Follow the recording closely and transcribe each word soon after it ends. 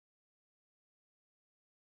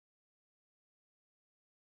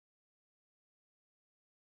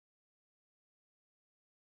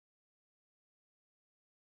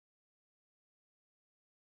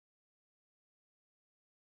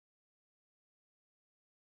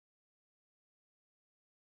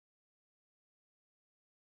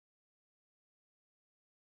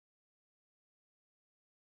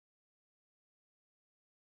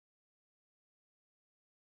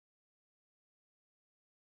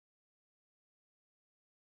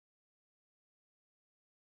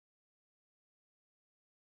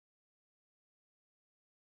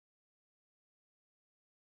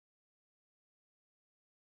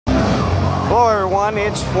Hello everyone,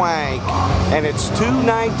 it's Fwaank, and it's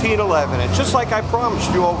 2/19/11, and just like I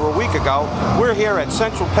promised you over a week ago, we're here at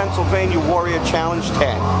Central Pennsylvania Warrior Challenge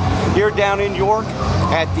 10, here down in York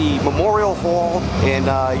at the Memorial Hall in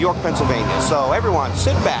York, Pennsylvania. So everyone,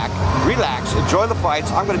 sit back, relax, enjoy the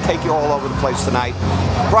fights. I'm going to take you all over the place tonight.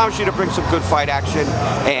 Promise you to bring some good fight action,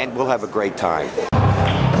 and we'll have a great time.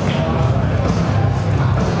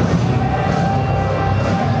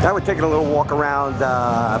 Now we're taking a little walk around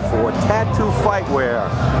for Tattoo Fightwear.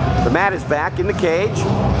 The mat is back in the cage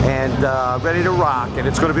and ready to rock, and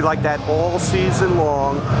it's going to be like that all season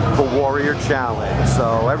long for Warrior Challenge.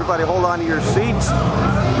 So everybody hold on to your seats,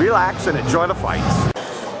 relax, and enjoy the fights.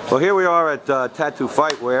 Well, here we are at Tattoo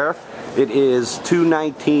Fightwear. It is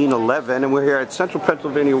 2/19/11, and we're here at Central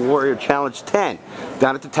Pennsylvania Warrior Challenge 10,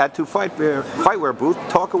 down at the Tattoo Fightwear booth,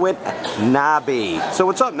 talking with Nobby. So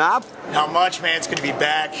what's up, Nob? Not much, man. It's good to be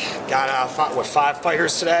back. Got what, 5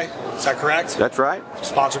 fighters today? Is that correct? That's right.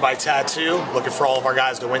 Sponsored by Tattoo. Looking for all of our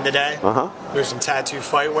guys to win today. There's some Tattoo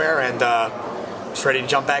Fightwear, and just ready to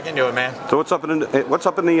jump back into it, man. So what's up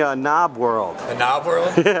in the Knob world? The Knob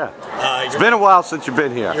world? Yeah. It's been a while since you've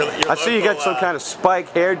been here. I see you got some kind of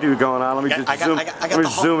spike hairdo going on. Let me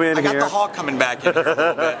just zoom in here. I got the hawk coming back in here a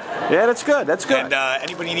little bit. Yeah, that's good. That's good. And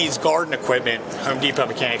anybody needs garden equipment, Home Depot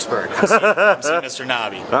Mechanicsburg. I'm seeing Mr.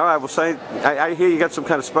 Nobby. All right. Well, I hear you got some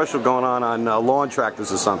kind of special going on lawn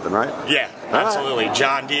tractors or something, right? Yeah, absolutely. Right.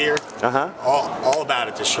 John Deere. All about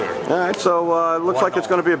it this year. All right. So it looks like it's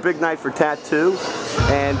going to be a big night for Tattoo.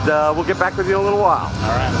 And we'll get back with you in a little while.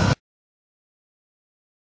 All right.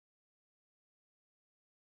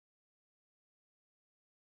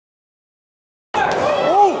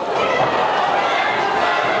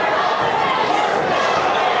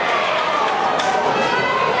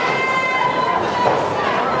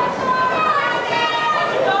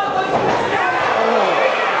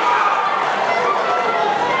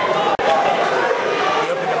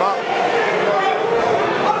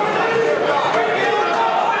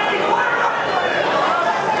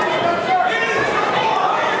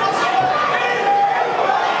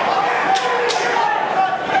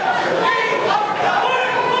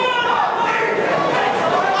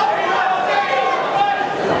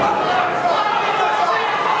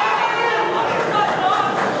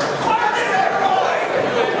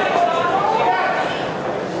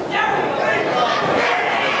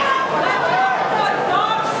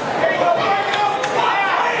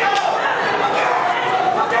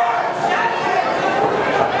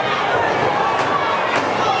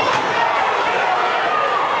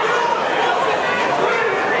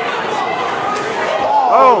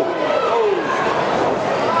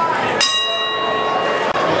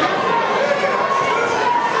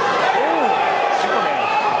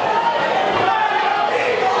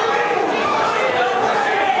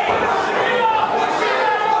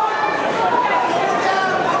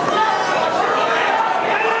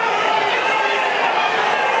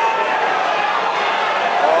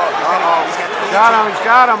 He's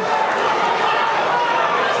got him. Is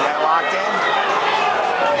that locked in?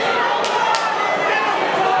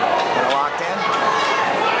 Is it locked in?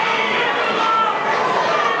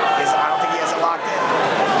 I don't think he has it locked in.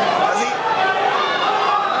 Does he?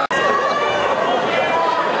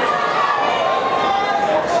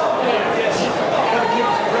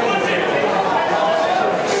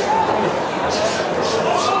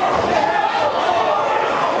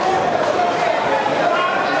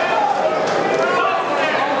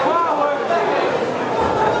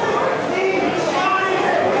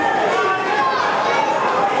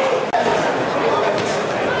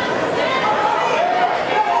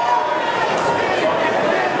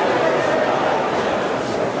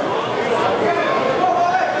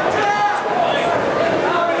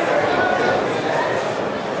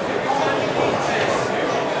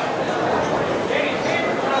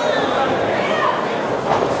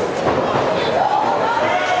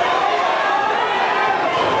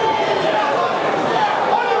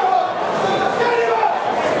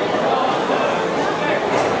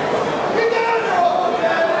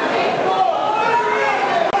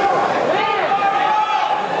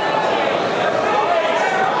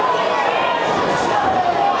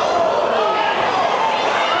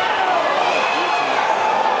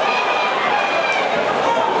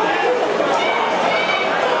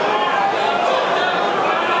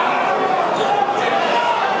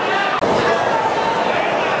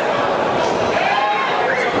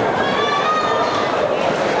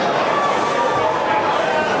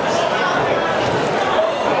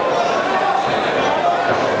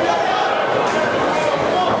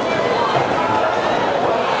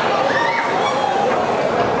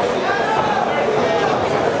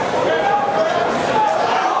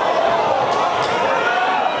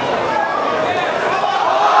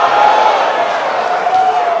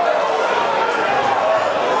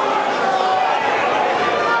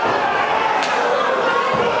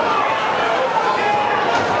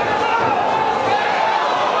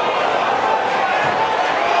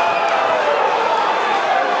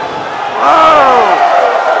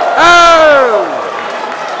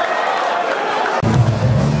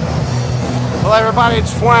 everybody,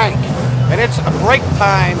 it's Fwaank, and it's a break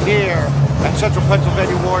time here at Central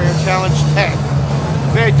Pennsylvania Warrior Challenge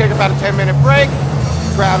 10. They take about a 10-minute break.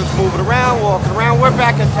 The crowd is moving around, walking around. We're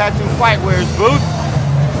back at Tattoo Fightwear's booth.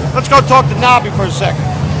 Let's go talk to Nobby for a second.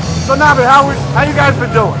 So Nobby, how you guys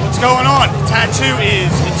been doing? What's going on? Tattoo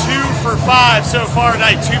is 2 for 5 so far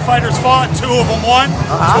tonight. 2 fighters fought, 2 of them won.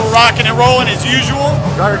 Still rocking and rolling as usual.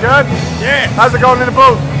 Very good? Yeah. How's it going in the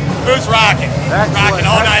booth? Booth's rocking. Excellent. Rocking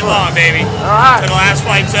all night long, baby. All right. Till the last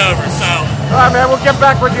fight's over, so. All right, man, we'll get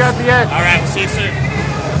back with you at the end. All right, we'll see you soon.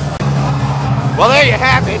 Well, there you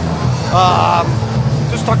have it.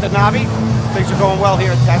 Just talked to Nobby. Things are going well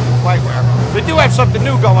here at Tattoo Fightwear. They do have something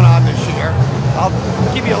new going on this year. I'll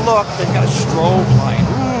give you a look. They've got a strobe light.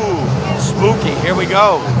 Ooh, spooky. Here we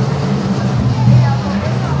go.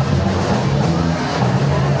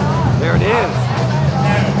 There it is.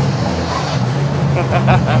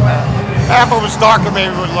 Half of it was darker,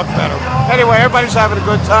 maybe it would look better. Anyway, everybody's having a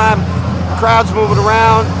good time. The crowd's moving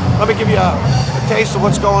around. Let me give you a taste of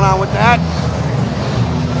what's going on with that.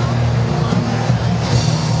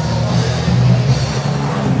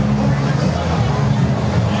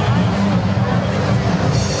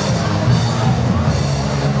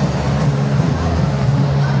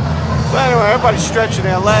 So anyway, everybody's stretching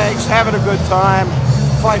their legs, having a good time.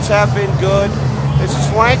 Fights have been good. This is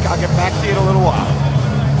Fwaank. I'll get back to you in a little while.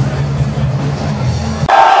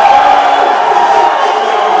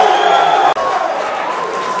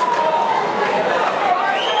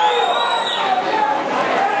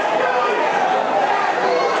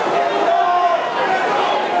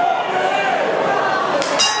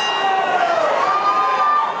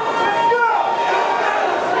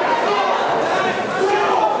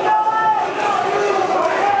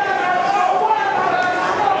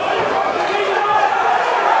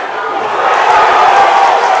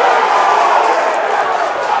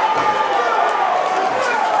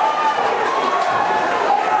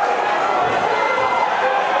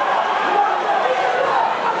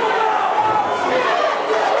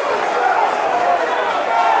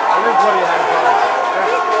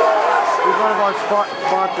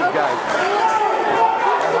 Sponsored guys.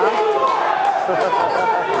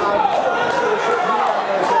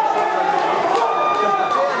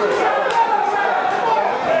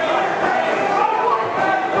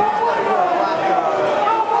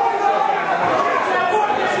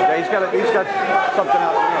 Yeah, he's got something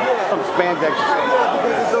out, some spandex.